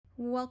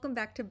Welcome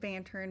back to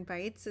Banter and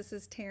Bites. This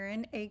is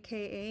Taryn,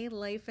 aka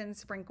Life and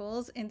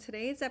Sprinkles, and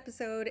today's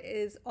episode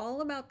is all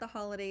about the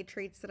holiday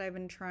treats that I've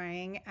been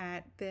trying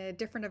at the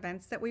different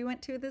events that we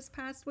went to this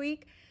past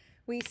week.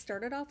 We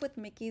started off with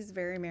Mickey's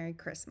Very Merry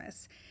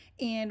Christmas,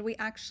 and we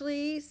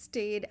actually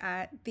stayed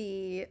at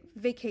the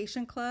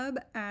vacation club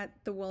at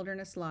the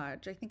Wilderness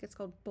Lodge. I think it's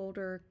called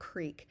Boulder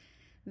Creek.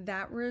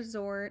 That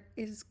resort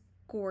is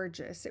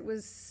gorgeous. It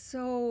was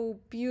so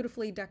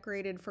beautifully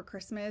decorated for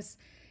Christmas,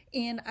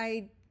 and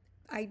I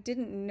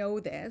didn't know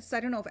this. I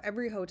don't know if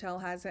every hotel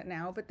has it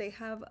now, but they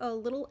have a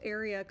little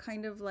area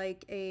kind of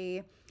like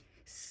a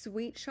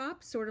sweet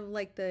shop, sort of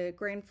like the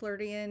Grand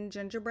Floridian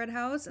gingerbread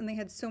house, and they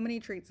had so many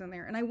treats in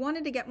there. And I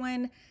wanted to get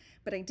one,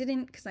 but I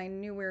didn't because I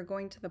knew we were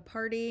going to the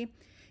party.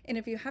 And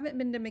if you haven't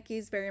been to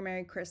Mickey's Very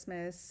Merry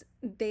Christmas,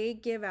 they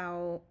give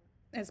out,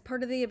 as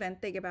part of the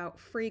event, they give out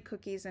free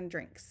cookies and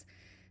drinks.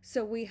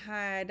 So we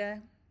had,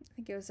 I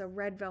think it was a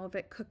red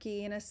velvet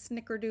cookie and a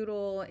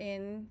snickerdoodle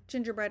in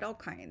gingerbread, all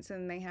kinds.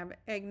 And they have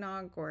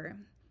eggnog, or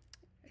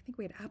I think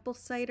we had apple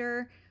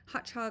cider,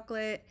 hot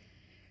chocolate.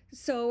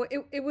 So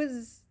it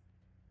was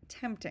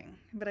tempting,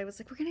 but I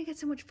was like, we're going to get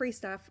so much free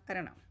stuff. I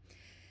don't know.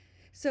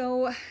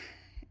 So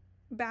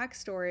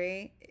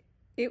backstory,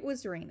 it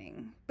was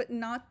raining, but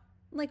not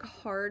like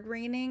hard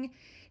raining.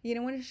 You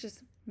know, when it's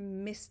just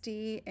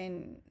misty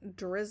and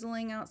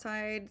drizzling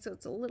outside, so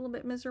it's a little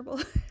bit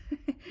miserable.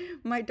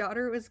 My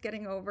daughter was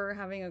getting over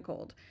having a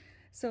cold.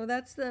 So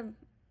that's the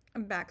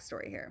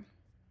backstory here.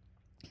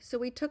 So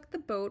we took the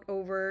boat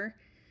over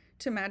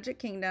to Magic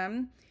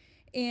Kingdom,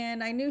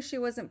 and I knew she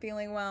wasn't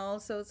feeling well,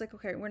 so it's like,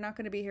 okay, we're not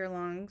going to be here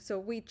long. So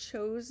we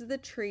chose the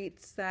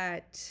treats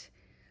that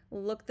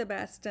look the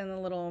best in the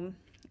little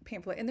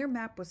pamphlet, and their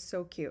map was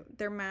so cute.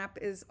 Their map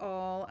is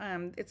all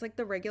it's like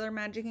the regular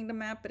Magic Kingdom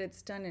map, but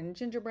it's done in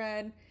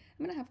gingerbread.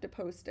 I'm gonna have to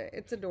post it.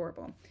 It's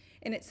adorable,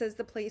 and it says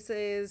the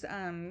places,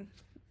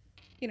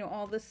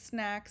 all the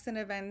snacks and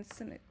events,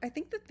 and I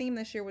think the theme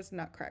this year was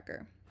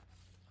Nutcracker,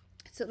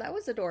 so that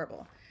was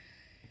adorable.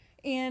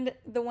 And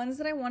the ones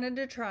that I wanted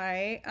to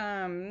try,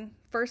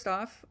 first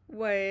off,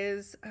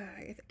 was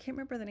I can't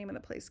remember the name of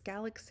the place,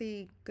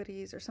 Galaxy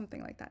Goodies or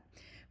something like that,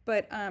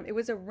 but it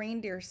was a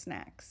reindeer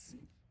snacks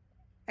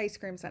ice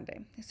cream sundae.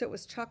 So it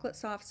was chocolate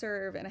soft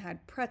serve, and it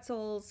had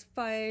pretzels,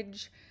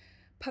 fudge,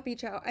 puppy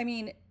chow. I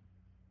mean,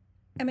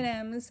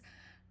 M&Ms.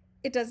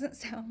 It doesn't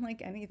sound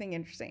like anything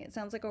interesting. It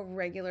sounds like a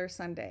regular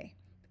sundae.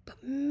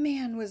 But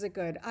man, was it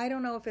good. I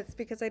don't know if it's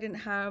because I didn't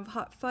have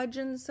hot fudge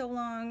in so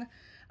long.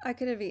 I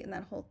could have eaten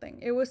that whole thing.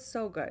 It was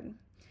so good.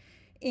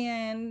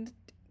 And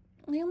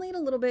I only ate a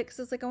little bit because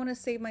it's like I want to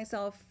save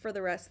myself for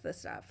the rest of the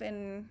stuff.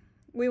 And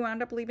we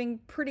wound up leaving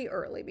pretty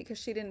early because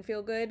she didn't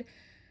feel good.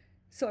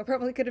 So I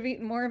probably could have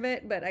eaten more of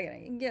it, but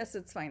I guess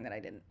it's fine that I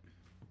didn't.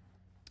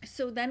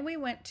 So then we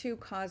went to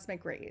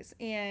Cosmic Rays,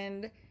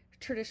 and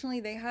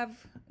traditionally they have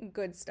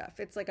good stuff.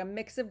 It's like a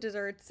mix of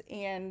desserts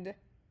and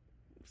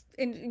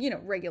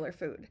regular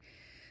food.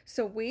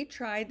 So we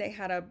tried, they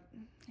had I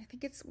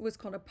think it was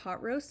called a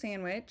pot roast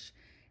sandwich.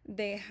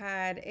 They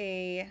had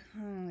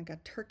like a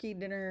turkey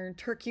dinner,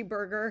 turkey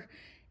burger,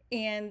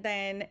 and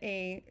then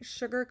a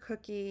sugar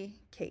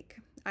cookie cake.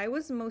 I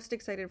was most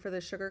excited for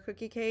the sugar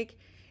cookie cake.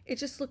 It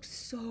just looked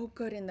so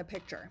good in the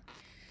picture.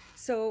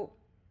 So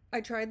I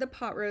tried the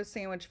pot roast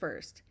sandwich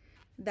first.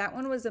 That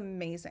one was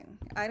amazing.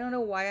 I don't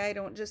know why I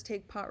don't just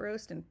take pot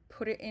roast and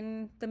put it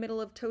in the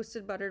middle of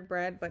toasted buttered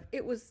bread, but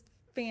it was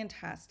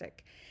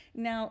fantastic.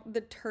 Now,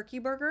 the turkey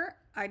burger,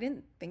 I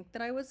didn't think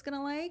that I was going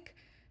to like,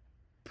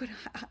 but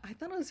I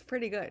thought it was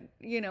pretty good.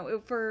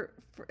 For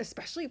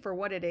especially for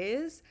what it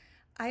is,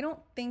 I don't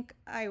think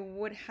I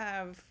would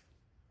have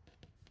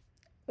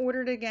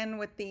ordered again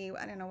with the,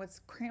 I don't know, it's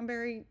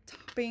cranberry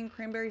topping,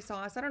 cranberry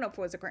sauce. I don't know if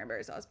it was a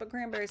cranberry sauce, but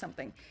cranberry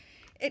something.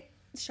 It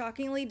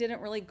shockingly didn't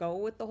really go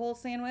with the whole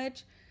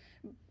sandwich,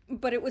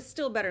 but it was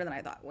still better than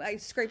I thought. I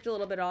scraped a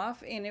little bit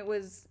off, and it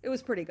was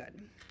pretty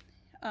good.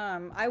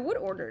 I would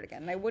order it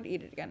again. I would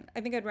eat it again.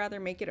 I think I'd rather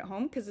make it at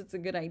home because it's a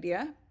good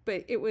idea,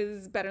 but it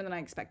was better than I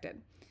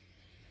expected.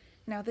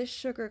 Now this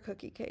sugar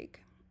cookie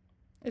cake,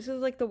 this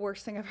is like the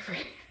worst thing I've ever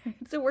eaten.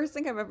 It's the worst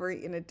thing I've ever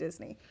eaten at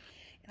Disney.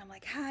 And I'm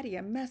like, how do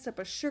you mess up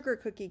a sugar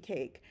cookie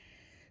cake?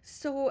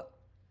 So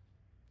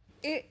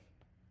it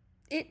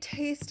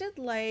tasted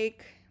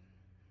like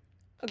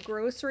a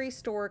grocery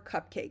store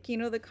cupcake. You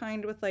know, the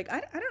kind with like,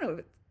 I don't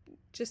know,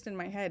 just in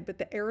my head, but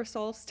the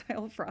aerosol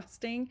style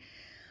frosting.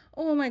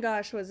 Oh my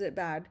gosh, was it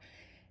bad.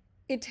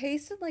 It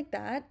tasted like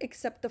that,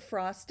 except the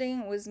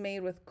frosting was made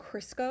with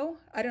Crisco.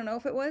 I don't know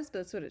if it was, but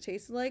that's what it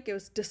tasted like. It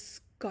was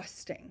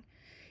disgusting.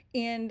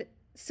 And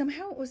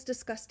somehow it was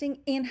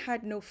disgusting and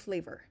had no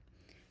flavor.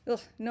 Ugh,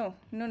 no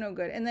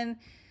good. And then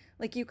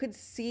like you could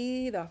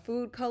see the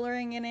food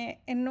coloring in it,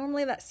 and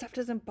normally that stuff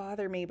doesn't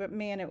bother me, but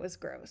man, it was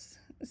gross.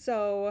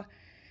 So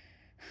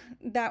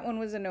that one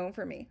was a no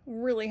for me.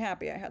 Really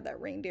happy I had that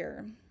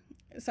reindeer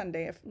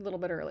sundae a little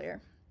bit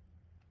earlier.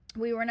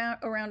 We went out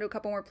around to a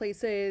couple more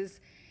places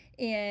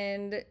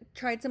and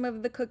tried some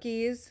of the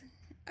cookies.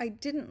 I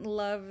didn't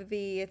love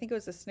I think it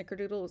was a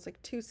snickerdoodle. It was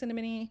like too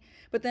cinnamony,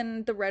 but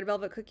then the red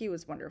velvet cookie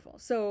was wonderful.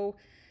 So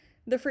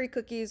the free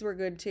cookies were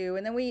good too.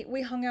 And then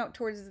we hung out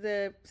towards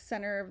the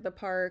center of the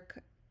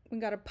park. We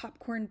got a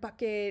popcorn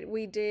bucket.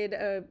 We did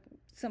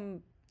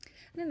some,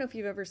 I don't know if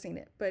you've ever seen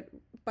it, but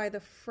by the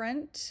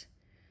front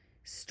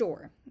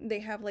store, they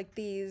have like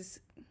these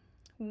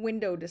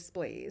window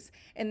displays.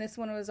 And this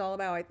one was all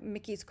about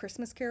Mickey's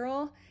Christmas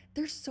Carol.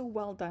 They're so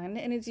well done.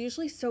 And it's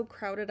usually so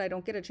crowded, I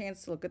don't get a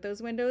chance to look at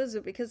those windows.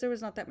 But because there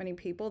was not that many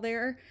people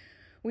there,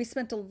 we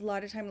spent a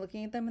lot of time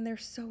looking at them, and they're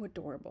so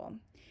adorable.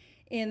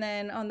 And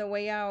then on the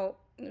way out,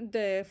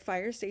 the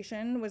fire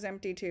station was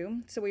empty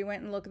too. So we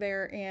went and looked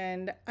there,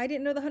 and I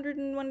didn't know the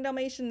 101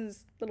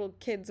 Dalmatians little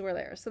kids were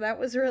there. So that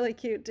was really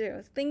cute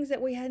too. Things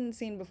that we hadn't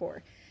seen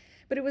before.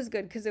 But it was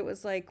good because it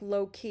was like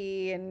low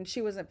key and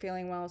she wasn't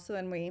feeling well. So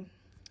then we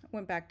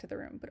went back to the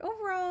room. But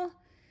overall,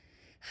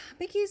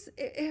 Mickey's,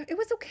 it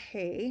was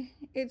okay.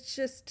 It's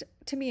just,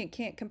 to me, it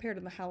can't compare to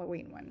the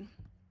Halloween one.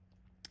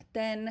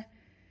 Then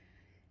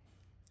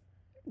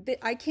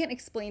I can't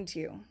explain to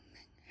you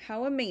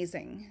how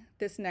amazing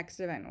this next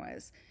event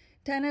was.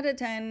 10 out of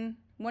 10,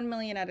 1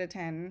 million out of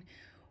 10.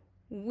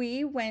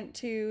 We went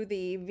to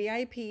the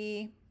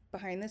VIP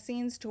behind the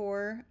scenes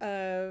tour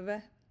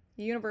of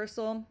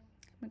Universal.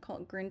 I'm gonna call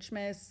it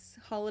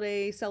Grinchmas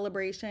holiday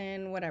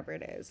celebration, whatever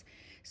it is.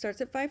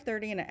 Starts at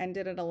 5:30 and it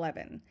ended at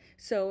 11.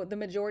 So the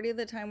majority of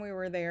the time we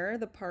were there,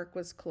 the park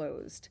was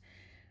closed.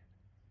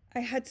 I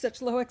had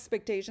such low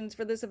expectations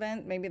for this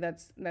event. Maybe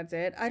that's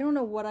it. I don't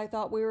know what I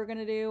thought we were going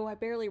to do. I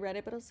barely read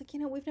it, but I was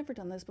like, we've never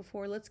done this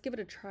before. Let's give it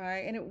a try.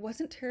 And it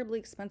wasn't terribly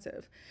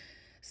expensive.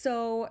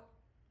 So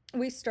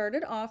we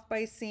started off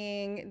by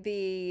seeing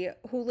the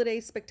Hula Day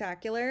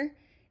Spectacular,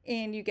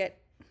 and you get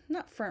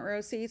not front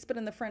row seats, but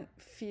in the front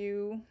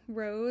few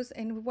rows.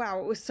 And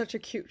wow, it was such a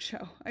cute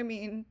show. I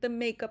mean, the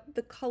makeup,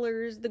 the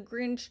colors, the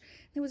Grinch,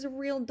 there was a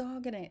real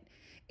dog in it.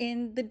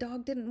 And the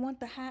dog didn't want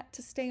the hat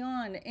to stay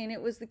on. And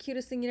it was the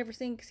cutest thing you'd ever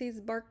seen because he's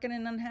barking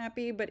and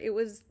unhappy, but it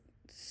was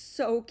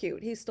so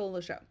cute. He stole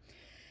the show.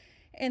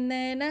 And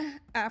then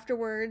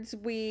afterwards,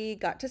 we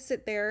got to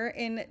sit there.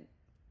 And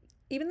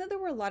even though there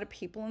were a lot of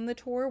people in the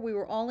tour, we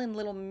were all in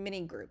little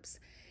mini groups.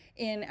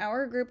 And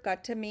our group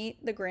got to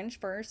meet the Grinch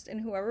first. And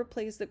whoever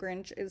plays the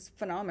Grinch is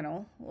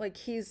phenomenal. Like,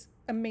 he's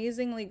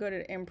amazingly good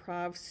at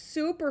improv.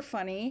 Super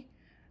funny.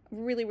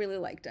 Really, really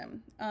liked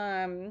him.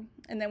 And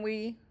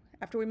then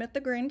after we met the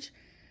Grinch,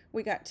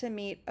 we got to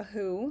meet a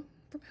Who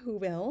from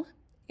Whoville,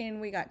 and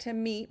we got to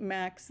meet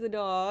Max the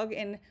dog,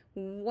 and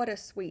what a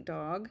sweet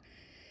dog.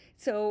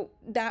 So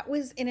that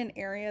was in an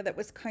area that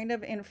was kind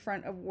of in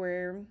front of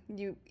where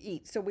you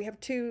eat. So we have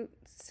two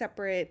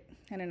separate,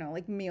 I don't know,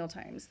 like meal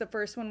times. The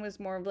first one was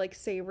more of like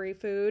savory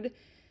food.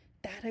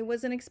 That I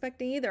wasn't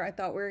expecting either. I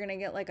thought we were going to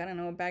get like, I don't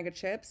know, a bag of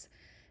chips.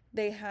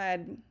 They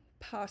had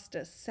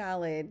pasta,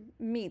 salad,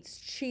 meats,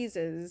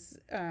 cheeses,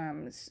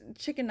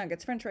 chicken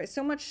nuggets, french fries,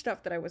 so much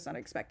stuff that I was not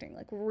expecting,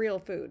 like real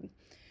food.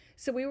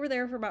 So we were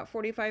there for about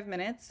 45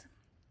 minutes.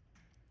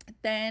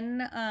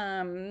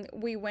 Then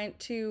we went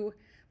to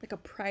like a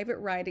private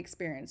ride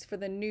experience for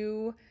the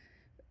new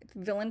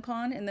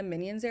VillainCon in the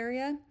Minions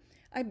area.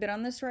 I've been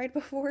on this ride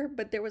before,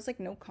 but there was like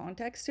no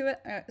context to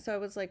it. So I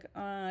was like,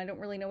 I don't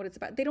really know what it's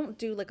about. They don't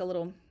do like a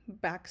little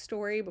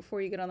backstory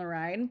before you get on the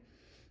ride.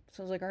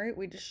 So I was like, all right,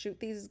 we just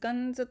shoot these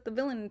guns at the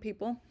villain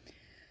people.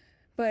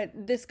 But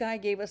this guy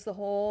gave us the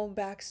whole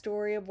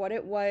backstory of what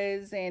it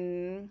was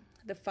and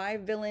the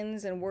 5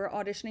 villains, and we're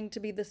auditioning to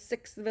be the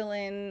 6th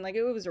villain. Like,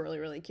 it was really,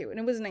 really cute. And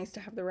it was nice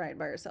to have the ride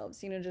by ourselves,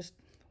 just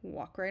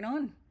walk right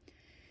on.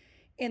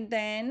 And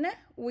then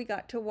we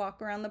got to walk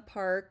around the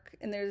park,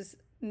 and there's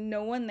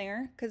no one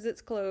there because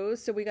it's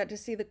closed. So we got to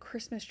see the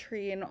Christmas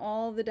tree and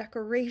all the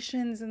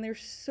decorations, and they're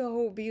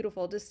so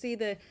beautiful. To see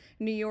the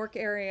New York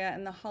area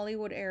and the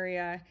Hollywood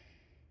area,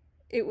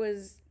 it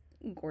was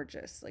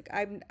gorgeous. Like,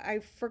 I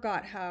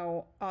forgot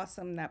how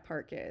awesome that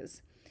park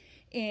is.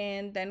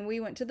 And then we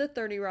went to the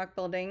 30 Rock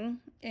building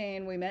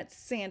and we met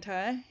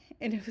Santa,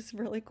 and it was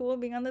really cool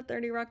being on the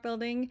 30 Rock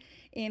building,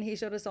 and he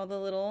showed us all the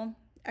little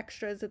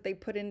extras that they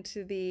put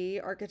into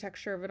the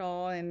architecture of it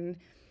all. And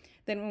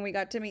then when we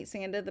got to meet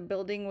Santa, the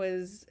building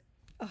was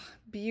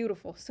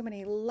beautiful. So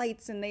many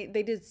lights, and they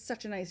did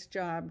such a nice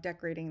job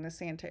decorating the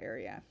Santa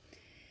area.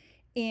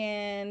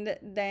 And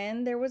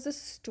then there was a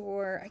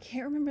store, I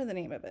can't remember the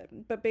name of it,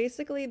 but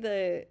basically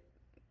the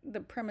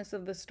premise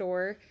of the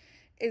store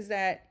is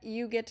that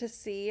you get to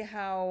see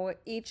how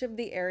each of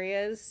the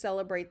areas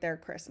celebrate their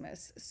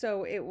Christmas.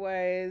 So it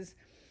was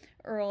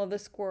Earl the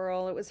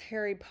Squirrel, it was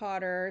Harry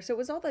Potter. So it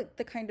was all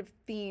the kind of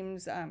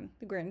themes,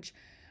 the Grinch,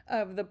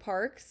 of the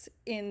parks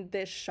in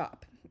this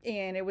shop.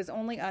 And it was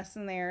only us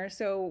in there,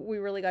 so we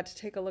really got to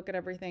take a look at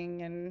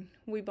everything, and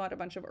we bought a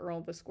bunch of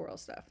Earl the Squirrel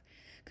stuff.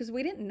 Because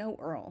we didn't know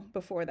Earl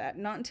before that,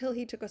 not until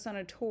he took us on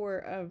a tour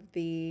of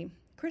the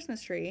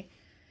Christmas tree.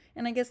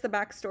 And I guess the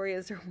backstory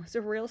is there was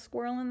a real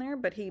squirrel in there,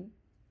 but he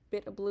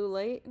bit a blue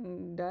light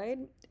and died.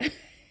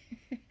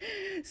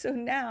 So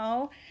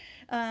now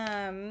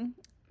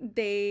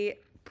they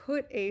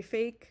put a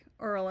fake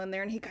Earl in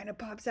there, and he kind of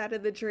pops out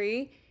of the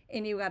tree,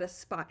 and you got to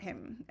spot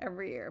him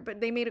every year. But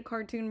they made a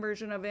cartoon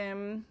version of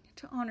him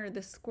to honor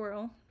this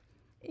squirrel,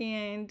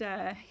 and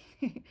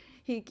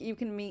you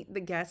can meet the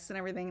guests and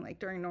everything, like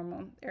during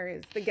normal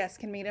areas. The guests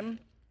can meet him.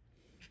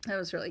 That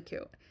was really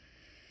cute.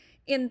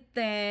 And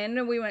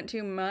then we went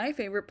to my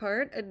favorite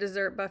part, a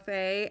dessert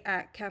buffet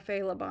at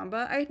Cafe La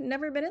Bamba. I'd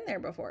never been in there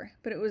before,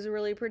 but it was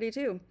really pretty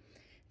too.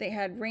 They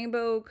had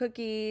rainbow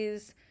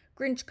cookies,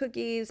 Grinch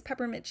cookies,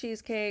 peppermint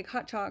cheesecake,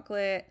 hot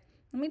chocolate.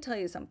 Let me tell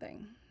you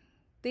something.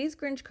 These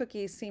Grinch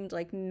cookies seemed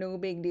like no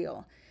big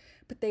deal,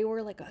 but they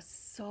were like a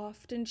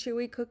soft and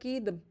chewy cookie,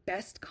 the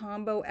best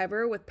combo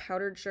ever with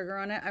powdered sugar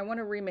on it. I want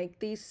to remake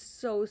these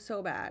so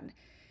bad.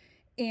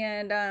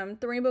 And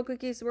the rainbow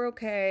cookies were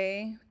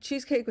okay.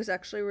 Cheesecake was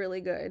actually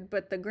really good,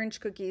 but the Grinch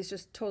cookies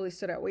just totally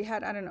stood out. We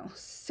had, I don't know,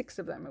 6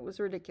 of them. It was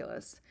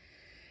ridiculous.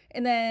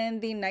 And then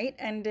the night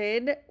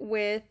ended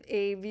with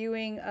a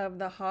viewing of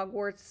the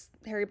Hogwarts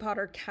Harry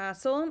Potter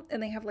castle.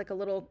 And they have like a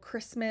little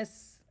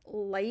Christmas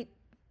light,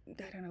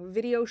 I don't know,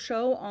 video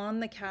show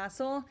on the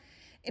castle.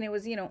 And it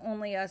was,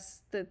 only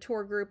us, the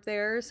tour group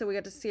there. So we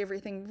got to see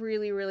everything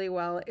really, really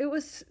well. It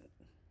was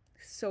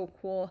so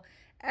cool.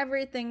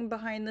 Everything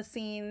behind the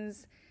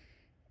scenes,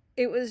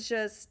 it was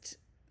just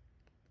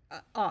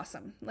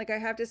awesome. Like, I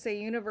have to say,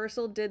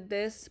 Universal did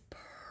this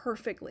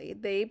perfectly.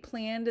 They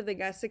planned the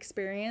guest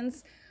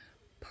experience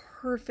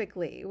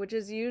perfectly, which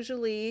is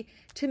usually,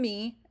 to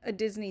me, a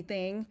Disney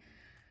thing,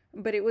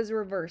 but it was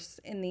reverse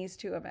in these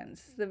 2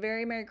 events. The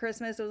Very Merry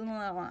Christmas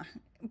wasn't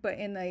but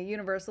in the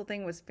Universal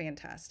thing was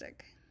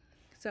fantastic.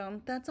 So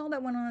that's all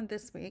that went on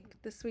this week.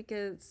 This week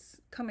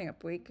is coming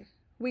up week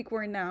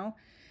we're in now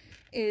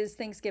is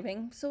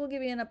Thanksgiving. So we'll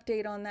give you an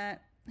update on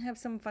that. Have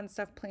some fun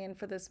stuff planned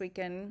for this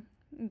weekend.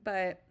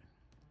 But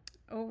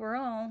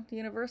overall,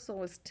 Universal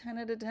was 10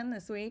 out of 10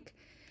 this week.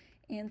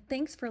 And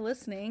thanks for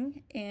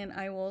listening. And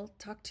I will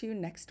talk to you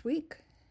next week.